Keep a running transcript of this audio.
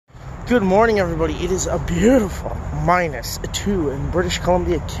Good morning, everybody. It is a beautiful -2 in British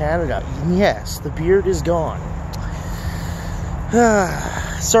Columbia, Canada. Yes, the beard is gone.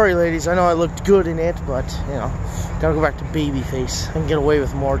 Sorry, ladies. I know I looked good in it, but, you know, gotta go back to baby face and get away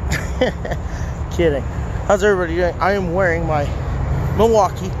with more. Kidding. How's everybody doing? I am wearing my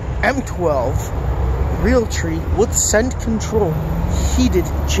Milwaukee M12 Realtree with scent control heated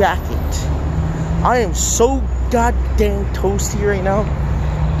jacket. I am so goddamn toasty right now.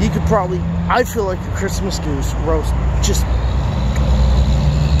 You could probably, I feel like a Christmas goose roast, just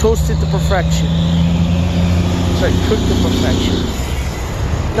toasted to perfection. Sorry, cooked to perfection.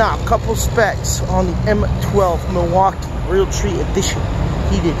 Now, a couple specs on the M12 Milwaukee Realtree Edition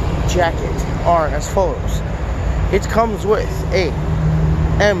heated jacket are as follows. It comes with a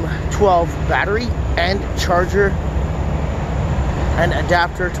M12 battery and charger and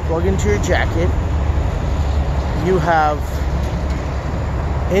adapter to plug into your jacket. You have,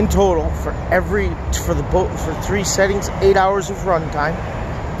 in total, for 3 settings, 8 hours of runtime,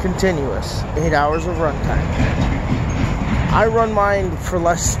 continuous 8 hours of runtime. I run mine for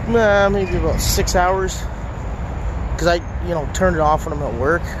less, maybe about 6 hours, because I, turn it off when I'm at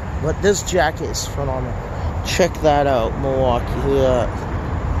work. But this jacket is phenomenal. Check that out, Milwaukee.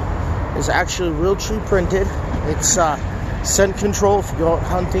 It's actually Realtree printed. It's scent control if you go out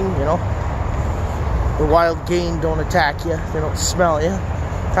hunting. The wild game don't attack you. They don't smell you.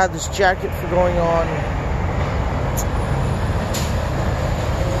 Had this jacket for going on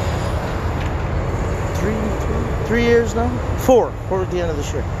 3 years now? 4 at the end of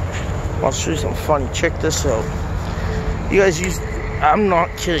this year. I'll show you something funny. Check this out. You guys I'm not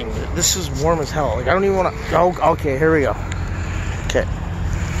kidding. This is warm as hell. Like, I don't even want to. Oh, okay, here we go. Okay.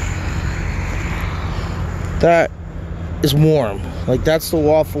 That is warm. Like, that's the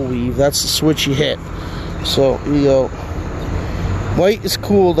waffle weave. That's the switch you hit. So, here you go. White is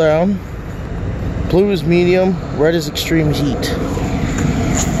cool down, blue is medium, red is extreme heat.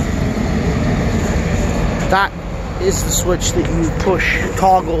 That is the switch that you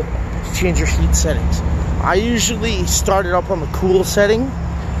toggle to change your heat settings. I usually start it up on the cool setting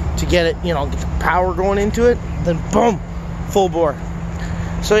to get it, get the power going into it, then boom, full bore.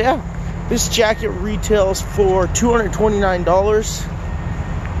 So yeah, this jacket retails for $229.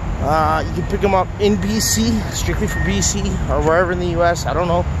 You can pick them up in BC, strictly for BC, or wherever in the US, I don't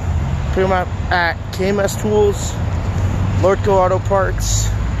know. Pick them up at KMS Tools, Lortco Auto Parts,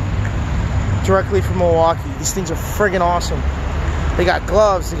 directly from Milwaukee. These things are friggin' awesome. They got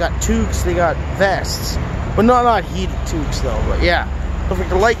gloves, they got toques, they got vests. But not heated toques though, but yeah. Don't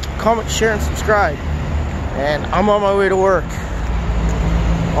forget to like, comment, share, and subscribe. And I'm on my way to work.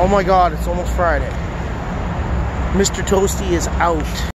 Oh my God, it's almost Friday. Mr. Toasty is out.